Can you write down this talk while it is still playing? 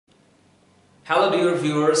Hello dear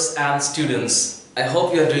viewers and students. I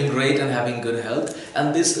hope you are doing great and having good health,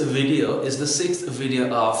 and this video is the sixth video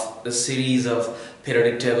of the series of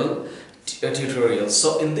periodic table tutorials.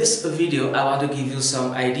 So in this video I want to give you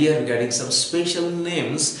some idea regarding some special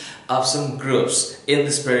names of some groups in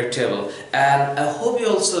this periodic table, and I hope you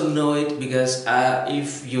also know it because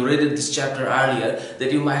if you read this chapter earlier,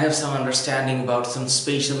 that you might have some understanding about some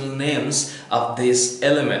special names of these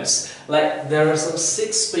elements. Like there are some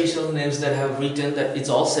 6 special names that I have written, that it's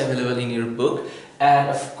also available in your book. And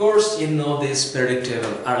of course you know this periodic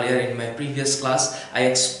table. Earlier in my previous class I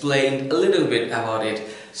explained a little bit about it.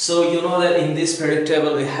 So you know that in this periodic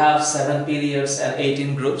table we have 7 periods and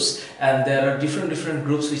 18 groups, and there are different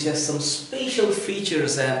groups which have some special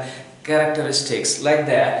features and characteristics like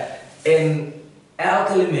that. In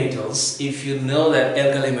alkali metals, if you know that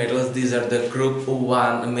alkali metals, these are the group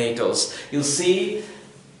 1 metals. You'll see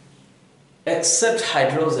except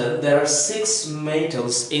hydrogen, there are 6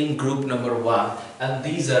 metals in group number 1, and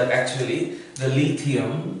these are actually the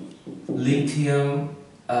lithium,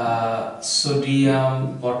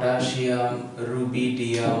 sodium, potassium,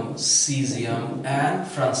 rubidium, cesium and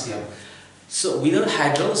francium. So without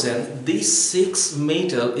hydrogen, these 6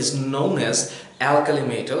 metal is known as alkali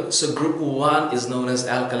metal. So group 1 is known as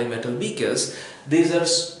alkali metal because these are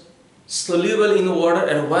soluble in water,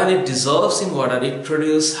 and when it dissolves in water it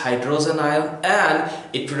produces hydrogen ion and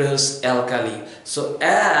it produces alkali. So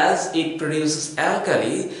as it produces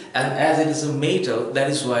alkali and as it is a metal, that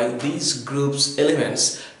is why these groups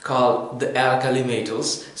elements called the alkali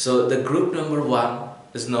metals. So the group number 1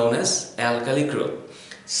 is known as alkali group.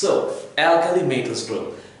 So alkali metals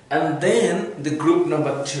group, and then the group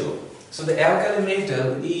number 2. So the alkali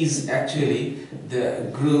metal is actually the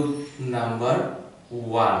group number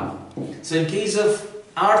 1. So in case of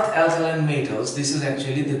earth alkaline metals, this is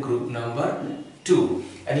actually the group number 2.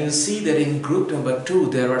 And you see that in group number 2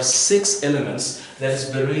 there are 6 elements, that is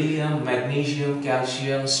beryllium, magnesium,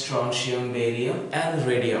 calcium, strontium, barium and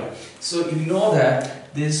radium. So you know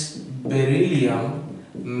that this beryllium,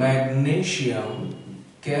 magnesium,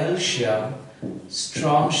 calcium,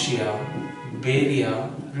 strontium,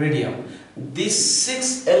 barium, radium, these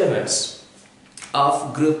 6 elements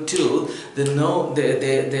of group 2,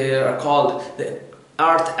 they are called the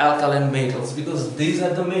earth alkaline metals because these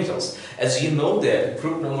are the metals. As you know that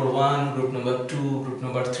group number 1, group number 2, group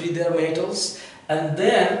number 3, they are metals, and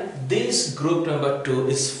then this group number 2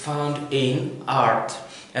 is found in earth,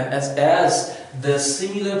 and as the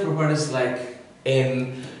similar properties like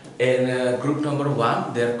in group number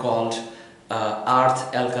 1, they are called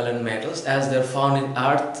earth alkaline metals, as they are found in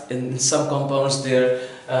earth. In some compounds they are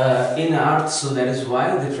in earth, so that is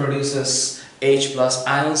why they produces H plus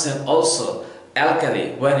ions, and also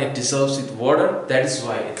alkali when it dissolves with water, that is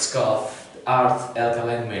why it's called earth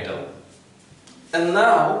alkaline metal. And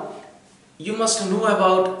now you must know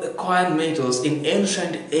about the coin metals. In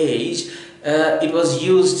ancient age it was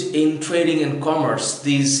used in trading and commerce,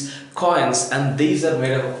 these coins, and these are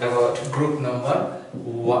made of about group number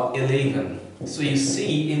 11. So you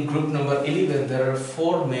see in group number 11 there are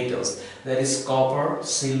 4 metals, that is copper,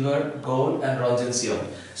 silver, gold and strontium.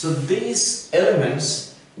 So these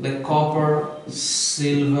elements like copper,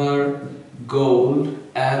 silver, gold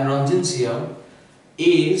and strontium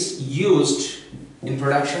is used in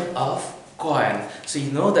production of coin. So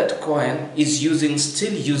you know that coin is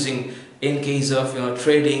still using in case of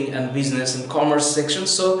trading and business and commerce section.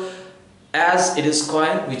 So as it is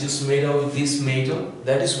coin which is made out of this metal,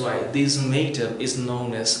 that is why this metal is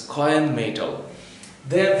known as coin metal.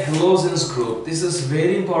 Then halogens group, this is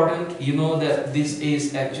very important. You know that this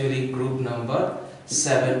is actually group number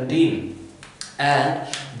 17, and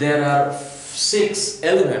there are 6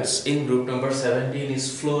 elements in group number 17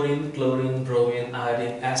 is fluorine, chlorine, bromine,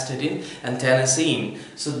 iodine, astatine and tennessine.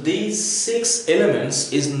 So these 6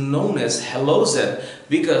 elements is known as halogen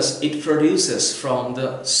because it produces from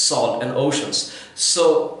the salt and oceans.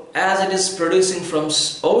 So as it is producing from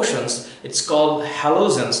oceans, it's called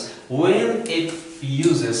halogens. When it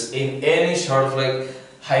uses in any sort of like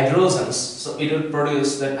hydrogens, so it will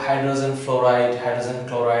produce that hydrogen fluoride, hydrogen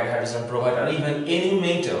chloride, hydrogen bromide, or even any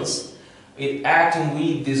metals. It acting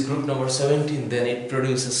with this group number 17, then it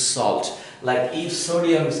produces salt. Like if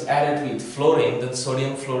sodium is added with fluorine, then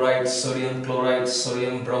sodium fluoride, sodium chloride,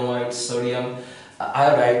 sodium bromide, sodium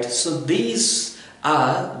iodide. So these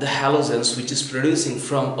are the halogens which is producing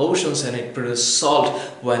from oceans, and it produces salt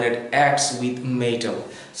when it acts with metal.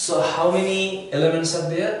 So how many elements are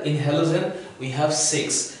there in halogen? We have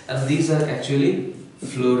 6, and these are actually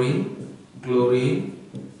fluorine, chlorine,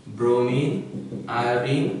 bromine,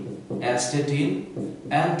 iodine, astatine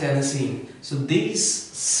and tennessine. So these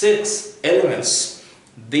 6 elements,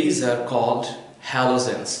 these are called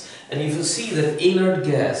halogens. And if you see that inert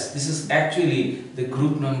gas, this is actually the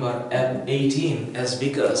group number F18, as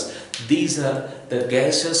because these are the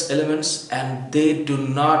gaseous elements and they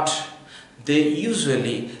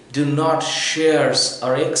usually do not share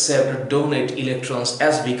or accept or donate electrons,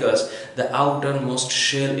 as because the outermost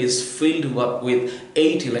shell is filled with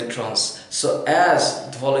 8 electrons. So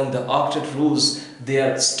as following the octet rules, they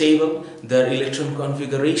are stable, their electron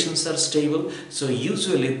configurations are stable, so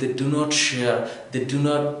usually they do not share, they do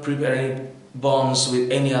not prepare any bonds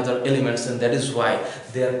with any other elements, and that is why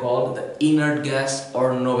they are called the inert gas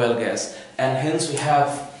or noble gas. And hence we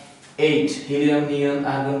have 8: helium, neon,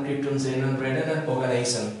 argon, krypton, xenon, radon, and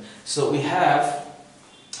oganesson. So we have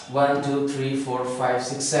 1, 2, 3, 4, 5,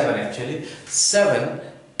 6, 7 actually. 7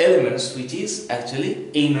 elements which is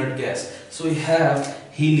actually inert gas. So we have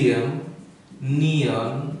helium,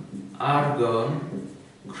 neon, argon,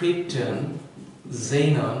 krypton,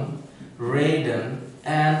 xenon, radon,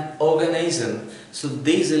 and oganesson. So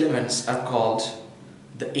these elements are called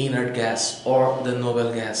the inert gas or the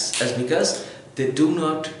noble gas, as because they do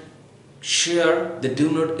not share, they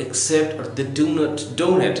do not accept, or they do not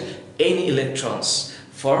donate any electrons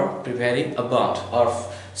for preparing a bond.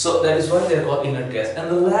 So that is why they are called inert gas.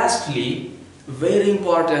 And lastly, very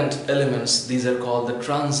important elements, these are called the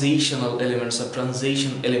transitional elements or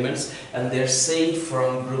transition elements, and they are saved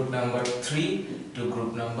from group number 3 to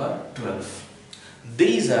group number 12.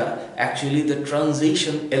 These are actually the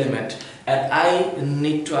transition element, and I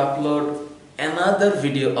need to upload another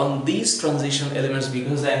video on these transition elements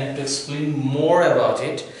because I need to explain more about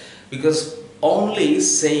it, because only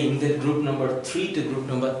saying that group number 3 to group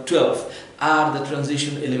number 12 are the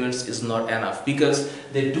transition elements is not enough, because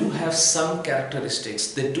they do have some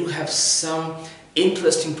characteristics, they do have some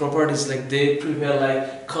interesting properties, like they prepare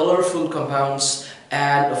like colorful compounds,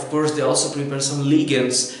 and of course they also prepare some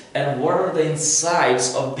ligands. And what are the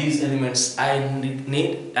insides of these elements, I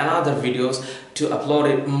need another videos to upload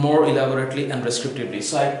it more elaborately and descriptively.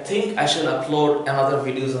 So I think I shall upload another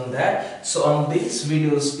videos on that. So on these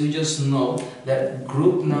videos you just know that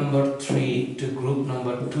group number 3 to group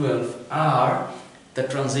number 12 are the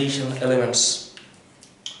transition elements.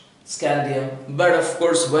 Scandium, but of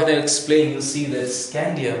course when I explain, you see that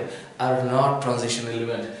scandium are not transition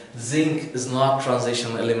element. Zinc is not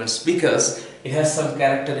transition elements, because it has some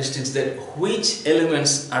characteristics that which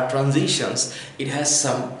elements are transitions. It has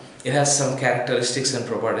some characteristics and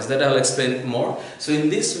properties that I'll explain more. So in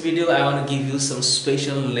this video I want to give you some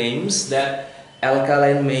special names, that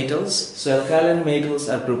alkaline metals. So alkaline metals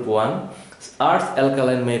are group 1, earth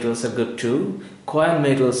alkaline metals are group 2, coin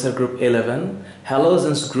metals are group 11,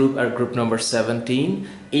 halogens group are group number 17,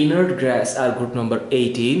 inert gas are group number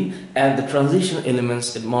 18, and the transition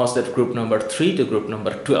elements it most at group number 3 to group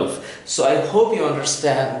number 12. So I hope you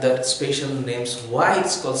understand that spatial names, why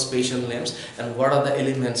it's called spatial names, and what are the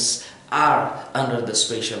elements are under the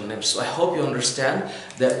spatial names. So I hope you understand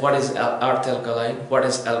that what is earth alkaline, what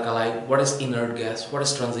is alkaline, what is inert gas, what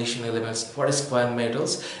is transition elements, what is coin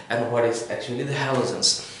metals, and what is actually the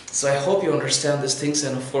halogens. So I hope you understand these things,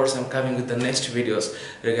 and of course I'm coming with the next videos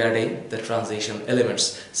regarding the transition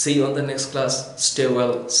elements. See you on the next class. Stay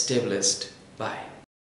well, stay blessed. Bye.